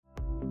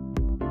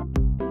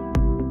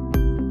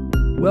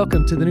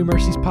Welcome to the New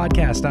Mercies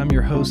Podcast. I'm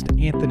your host,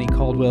 Anthony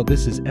Caldwell.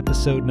 This is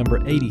episode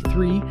number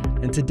 83,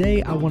 and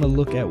today I want to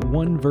look at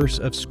one verse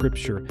of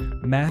Scripture,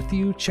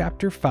 Matthew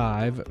chapter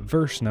 5,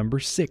 verse number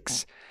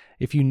 6.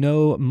 If you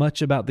know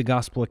much about the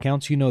gospel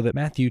accounts, you know that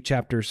Matthew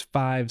chapters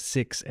 5,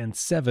 6, and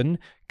 7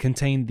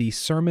 contain the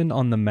Sermon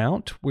on the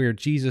Mount, where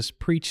Jesus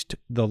preached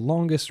the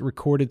longest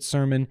recorded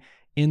sermon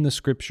in the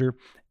Scripture.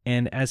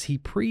 And as he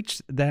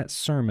preached that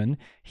sermon,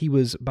 he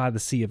was by the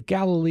Sea of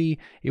Galilee.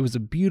 It was a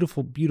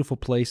beautiful, beautiful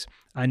place.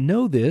 I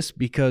know this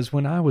because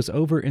when I was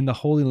over in the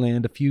Holy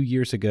Land a few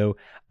years ago,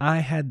 I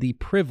had the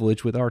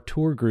privilege with our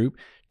tour group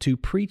to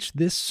preach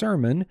this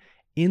sermon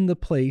in the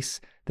place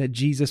that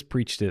Jesus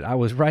preached it. I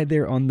was right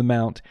there on the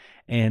Mount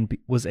and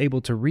was able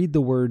to read the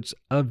words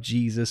of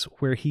Jesus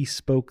where he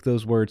spoke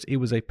those words. It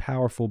was a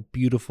powerful,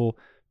 beautiful,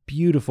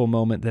 beautiful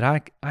moment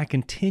that I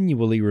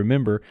continually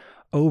remember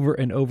over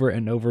and over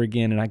and over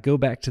again. And I go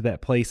back to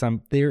that place.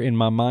 I'm there in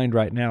my mind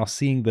right now,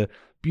 seeing the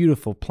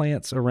beautiful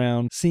plants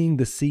around, seeing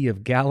the Sea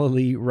of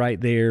Galilee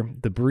right there,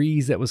 the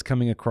breeze that was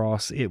coming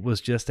across. It was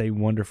just a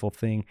wonderful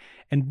thing.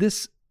 And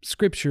this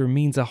scripture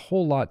means a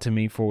whole lot to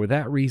me for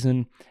that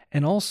reason,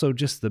 and also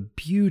just the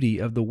beauty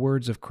of the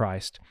words of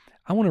Christ.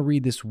 I want to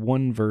read this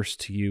one verse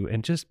to you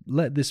and just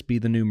let this be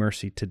the new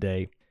mercy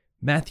today.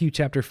 Matthew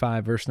chapter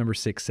 5, verse number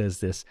 6 says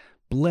this: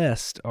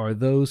 "Blessed are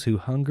those who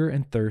hunger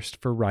and thirst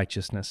for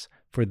righteousness,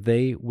 for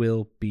they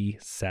will be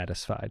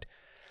satisfied."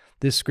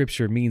 This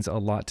scripture means a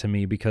lot to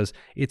me because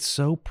it's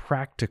so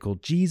practical.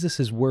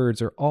 Jesus'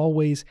 words are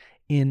always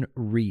in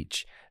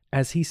reach.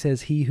 As he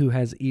says, "He who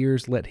has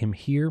ears, let him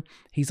hear,"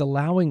 he's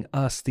allowing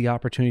us the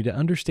opportunity to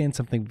understand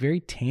something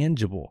very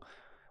tangible.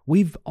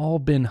 We've all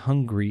been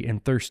hungry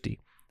and thirsty.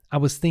 I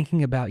was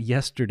thinking about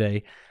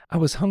yesterday, I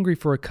was hungry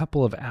for a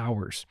couple of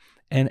hours.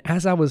 And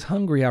as I was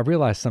hungry, I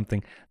realized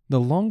something. The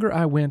longer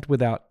I went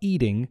without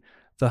eating,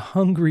 the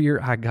hungrier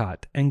I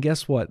got. And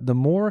guess what? The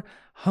more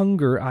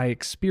hunger I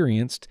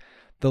experienced,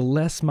 the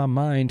less my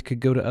mind could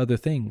go to other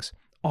things.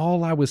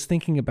 All I was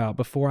thinking about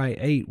before I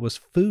ate was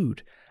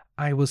food.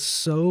 I was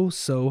so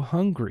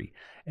hungry.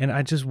 And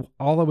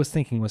all I was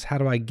thinking was, how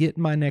do I get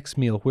my next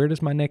meal? Where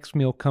does my next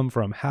meal come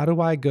from? How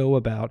do I go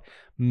about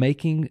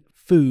making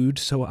food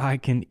so I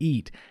can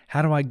eat?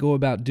 How do I go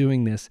about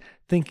doing this?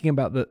 Thinking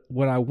about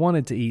what I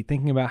wanted to eat,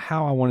 thinking about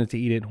how I wanted to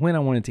eat it, when I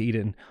wanted to eat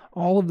it, and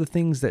all of the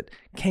things that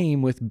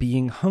came with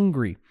being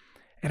hungry.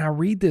 And I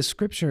read this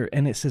scripture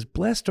and it says,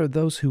 "Blessed are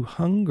those who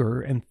hunger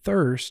and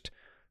thirst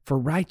for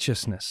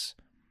righteousness."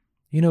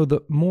 You know,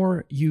 the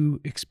more you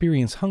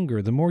experience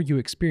hunger, the more you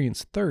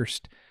experience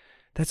thirst,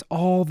 that's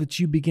all that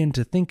you begin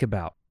to think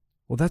about.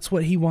 Well, that's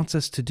what he wants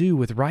us to do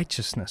with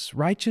righteousness.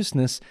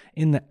 Righteousness,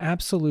 in the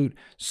absolute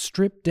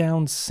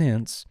stripped-down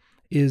sense,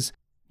 is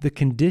the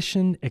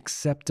condition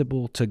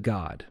acceptable to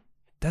God.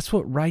 That's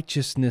what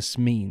righteousness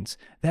means.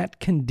 That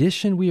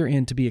condition we are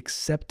in to be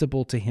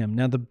acceptable to him.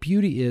 Now, the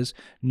beauty is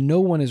no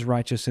one is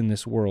righteous in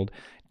this world.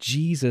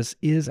 Jesus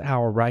is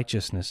our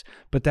righteousness.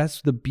 But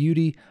that's the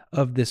beauty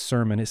of this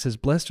sermon. It says,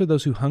 "Blessed are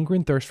those who hunger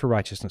and thirst for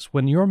righteousness."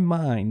 When your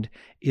mind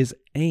is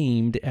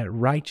aimed at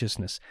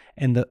righteousness,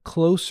 and the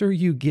closer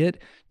you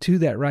get to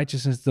that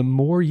righteousness, the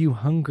more you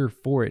hunger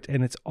for it.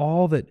 And it's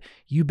all that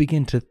you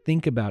begin to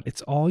think about.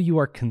 It's all you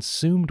are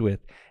consumed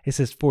with. It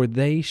says, "For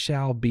they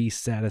shall be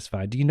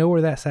satisfied." Do you know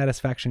where that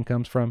satisfaction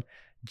comes from?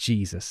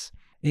 Jesus.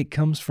 It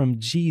comes from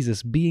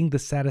Jesus being the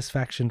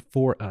satisfaction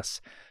for us.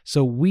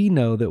 So we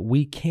know that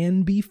we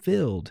can be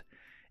filled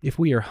if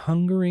we are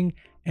hungering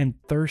and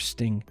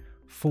thirsting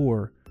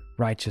for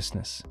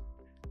righteousness.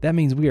 That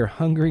means we are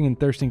hungering and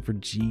thirsting for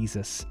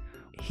Jesus.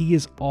 He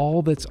is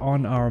all that's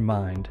on our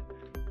mind.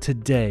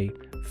 Today,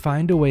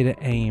 find a way to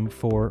aim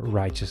for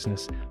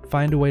righteousness.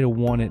 Find a way to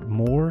want it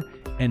more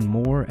and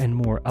more and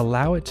more.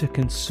 Allow it to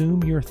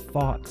consume your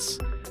thoughts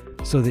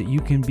so that you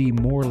can be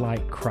more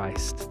like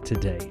Christ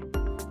today.